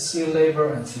acceptance, skilled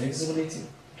labor, and flexibility.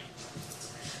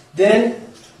 Then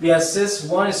we assess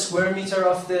 1 square meter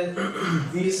of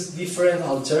these different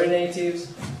alternatives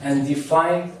and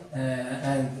define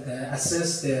and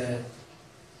assess the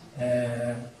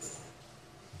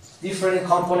different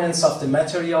components of the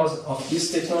materials of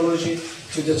this technology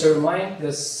to determine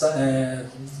the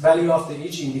value of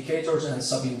each indicators and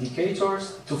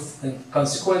sub-indicators.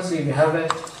 Consequently, we have a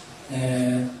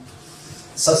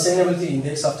sustainability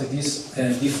index of these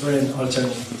different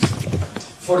alternatives.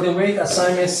 For the weight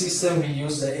assignment system, we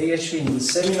use the AHP in the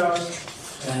seminars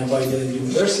by the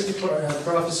university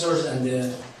professors and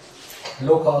the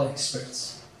local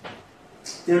experts.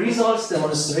 The results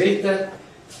demonstrate that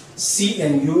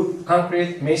CMU,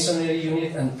 concrete masonry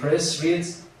unit, and press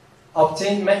reeds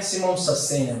obtain maximum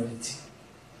sustainability.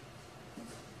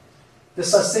 The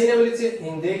sustainability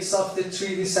index of the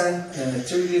 3D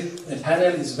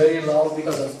panel is very low.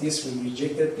 Because of this, we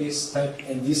rejected this type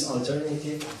and this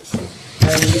alternative.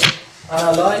 And we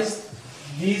analyzed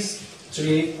these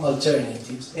 3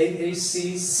 alternatives: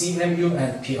 AAC, CMU,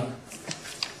 and PR.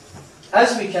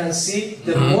 As we can see,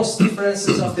 the most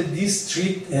differences of these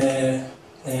 3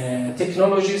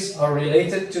 technologies are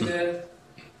related to the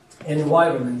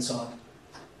environmental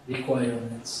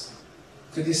requirements.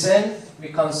 To this end, we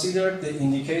considered the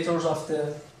indicators of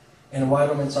the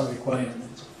environmental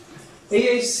requirement.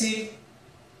 AAC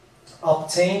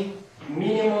obtained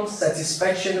minimum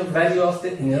satisfaction value of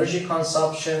the energy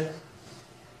consumption,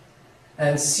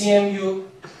 and CMU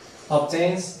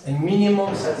obtains a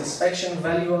minimum satisfaction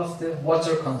value of the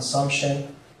water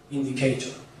consumption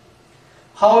indicator.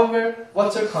 However,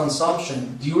 water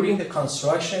consumption during the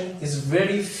construction is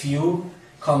very few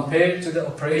compared to the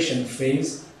operation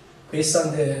phase. Based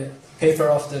on the paper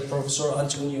of the Professor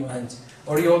Antonio and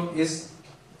Oriol, is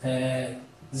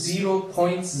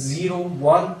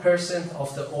 0.01%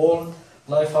 of the whole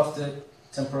life of the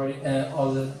temporary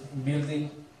of the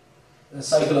building, the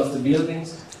cycle of the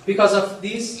buildings. Because of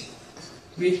this,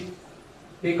 we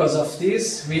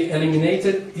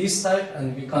eliminated this type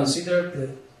and we considered the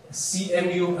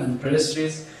CMU and press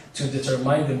reeds to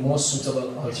determine the most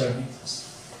suitable alternatives.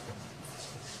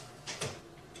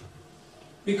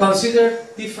 We consider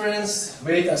different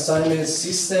weight assignment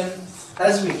system.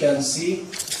 As we can see,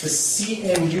 the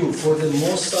CMU for the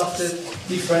most of the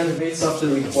different weights of the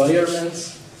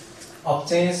requirements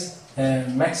obtains a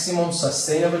maximum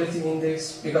sustainability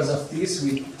index. Because of this,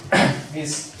 we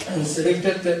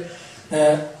selected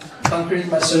the concrete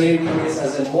masonry units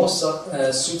as the most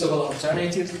suitable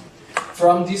alternative.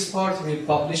 From this part, we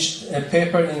published a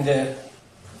paper in the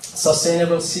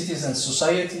Sustainable Cities and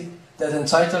Society that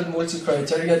entitled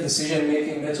Multi-Criteria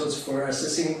Decision-Making Methods for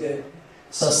Assessing the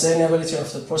Sustainability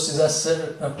of the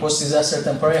Post-Disaster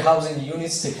Temporary Housing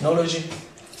Units Technology,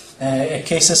 a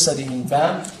case study in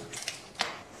BAM.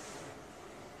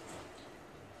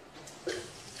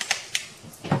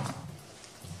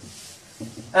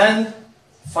 And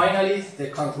finally, the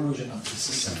conclusion of the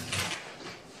system.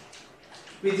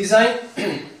 We designed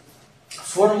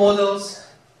 4 models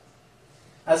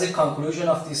as a conclusion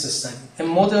of this study. A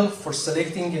model for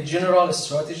selecting a general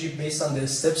strategy based on the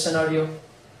step scenario,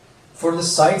 for the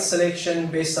site selection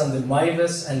based on the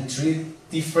MIVES and 3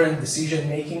 different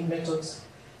decision-making methods,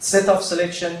 set of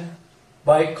selection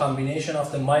by combination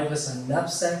of the MIVES and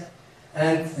knapsack,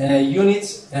 and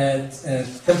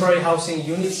temporary housing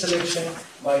unit selection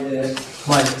by the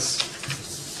MIVES.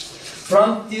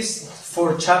 From these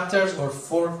 4 chapters or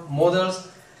 4 models,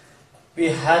 we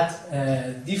had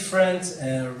different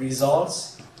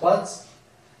results, but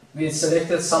we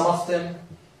selected some of them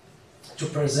to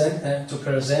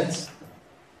present.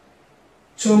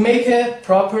 To make a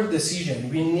proper decision,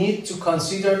 we need to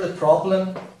consider the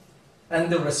problem and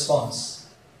the response,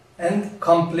 and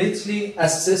completely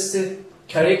assess the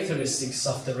characteristics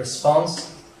of the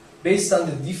response based on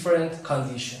the different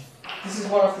conditions. This is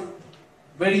one of the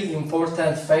very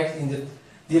important facts in the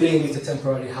dealing with the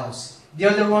temporary housing. The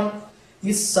other one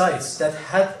is sites that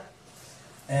had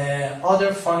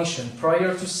other function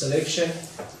prior to selection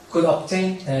could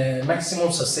obtain a maximum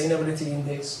sustainability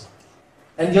index.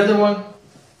 And the other one,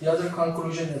 the other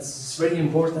conclusion that's very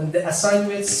important, the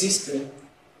assignment system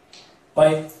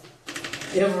by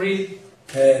every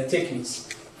techniques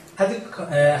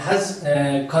has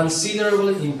considerable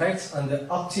impact on the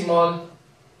optimal,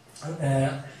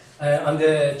 on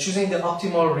the choosing the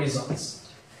optimal results.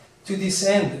 To this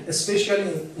end,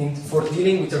 especially for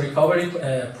dealing with the recovery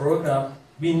program,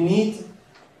 we need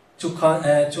to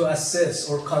assess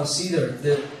or consider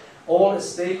all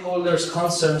stakeholders'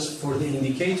 concerns for the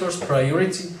indicators'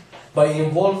 priority by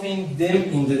involving them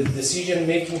in the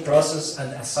decision-making process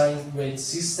and assign weight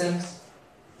systems.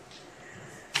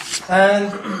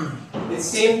 And it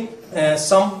seems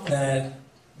some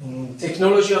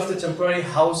technology of the temporary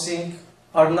housing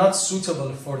are not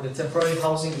suitable for the temporary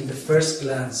housing in the first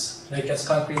glance, like as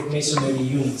concrete masonry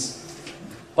units.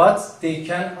 But they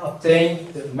can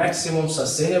obtain the maximum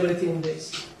sustainability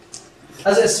index.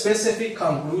 As a specific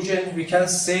conclusion, we can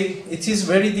say it is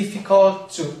very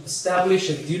difficult to establish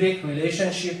a direct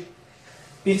relationship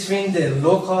between the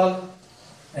local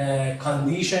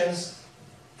conditions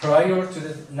prior to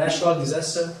the national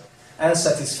disaster and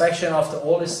satisfaction of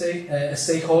all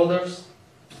stakeholders.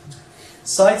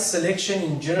 Site selection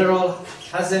in general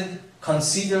has a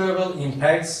considerable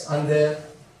impacts on the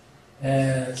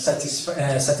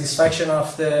satisfaction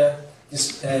of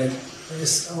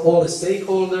all the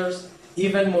stakeholders,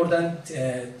 even more than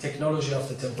technology of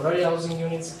the temporary housing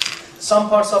units. Some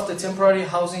parts of the temporary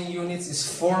housing units is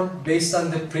formed based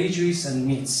on the prejudice and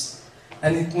myths,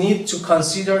 and it needs to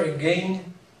consider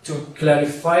again to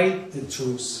clarify the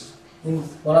truth.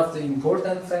 One of the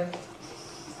important facts.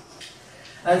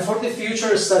 And for the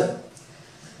future study,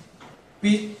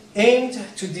 we aimed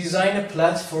to design a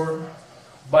platform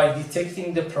by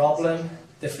detecting the problem,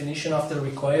 definition of the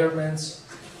requirements,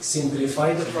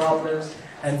 simplify the problems,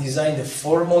 and design the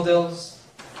 4 models,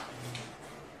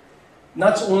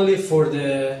 not only for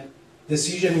the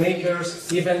decision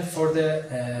makers, even for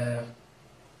the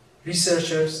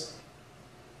researchers.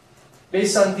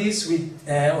 Based on this, we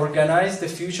organized the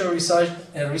future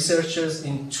researchers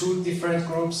in 2 different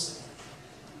groups.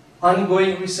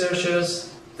 Ongoing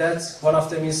researchers, that's one of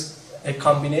them is a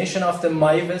combination of the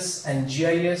MIVES and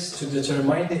GIS to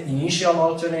determine the initial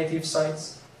alternative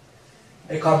sites.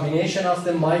 A combination of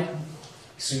the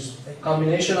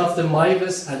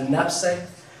MIVES and knapsack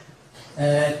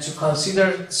to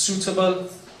consider suitable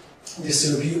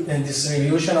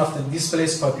distribution of the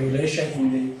displaced population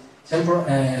in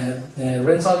the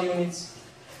rental units.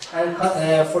 And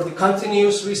for the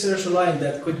continuous research line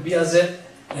that could be as a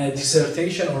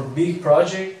dissertation or big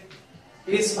project,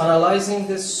 is analyzing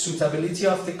the suitability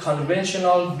of the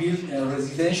conventional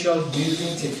residential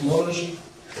building technology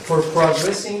for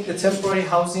progressing the temporary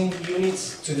housing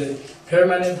units to the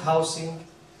permanent housing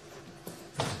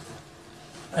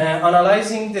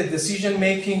Analyzing the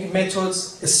decision-making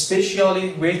methods,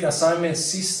 especially weight assignment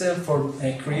system for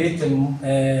creating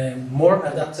more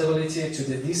adaptability to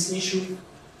this issue,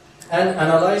 and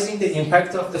analyzing the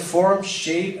impact of the form,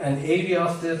 shape, and area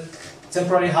of the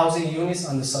temporary housing units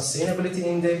on the sustainability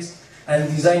index, and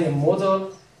design a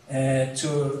model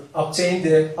to obtain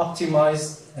the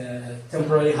optimized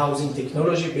temporary housing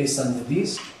technology based on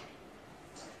this.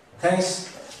 Thanks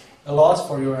a lot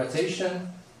for your attention.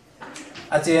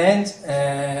 At the end,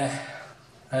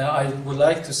 I would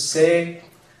like to say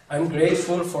I'm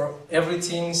grateful for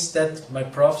everything that my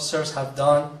professors have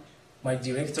done, my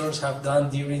directors have done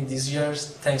during these years.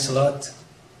 Thanks a lot,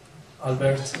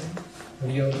 Albert,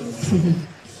 Oriol.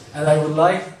 And I would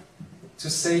like to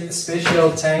say a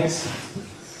special thanks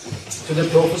to the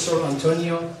Professor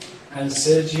Antonio and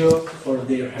Sergio for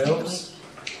their helps.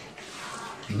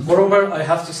 Moreover, I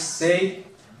have to say,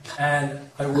 and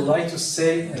I would like to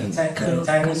say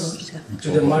thanks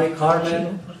to the Mari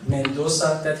Carmen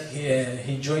Mendoza that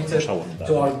he joined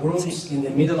to our groups in the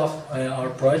middle of our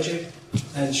project,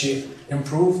 and she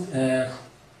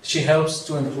helped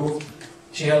to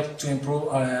improve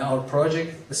our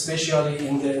project, especially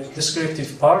in the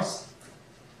descriptive parts.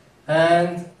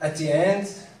 And at the end,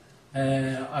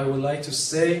 I would like to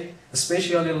say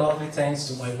especially lovely thanks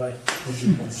to my wife.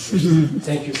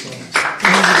 Thank you so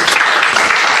much.